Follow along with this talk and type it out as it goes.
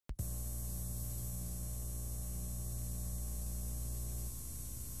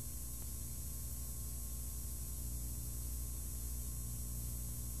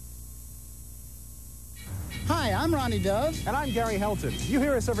Hi, I'm Ronnie Dove. And I'm Gary Helton. You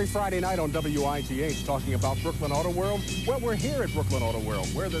hear us every Friday night on WIGH talking about Brooklyn Auto World. Well, we're here at Brooklyn Auto World,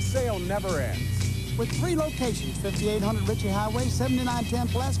 where the sale never ends. With 3 locations, 5800 Ritchie Highway, 7910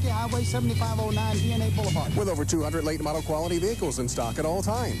 Pulaski Highway, 7509 DNA Boulevard. With over 200 late model quality vehicles in stock at all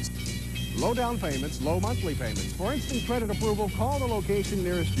times. Low down payments, low monthly payments. For instant credit approval, call the location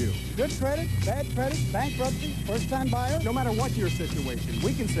nearest you. Good credit, bad credit, bankruptcy, first-time buyer. No matter what your situation,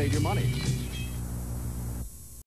 we can save you money.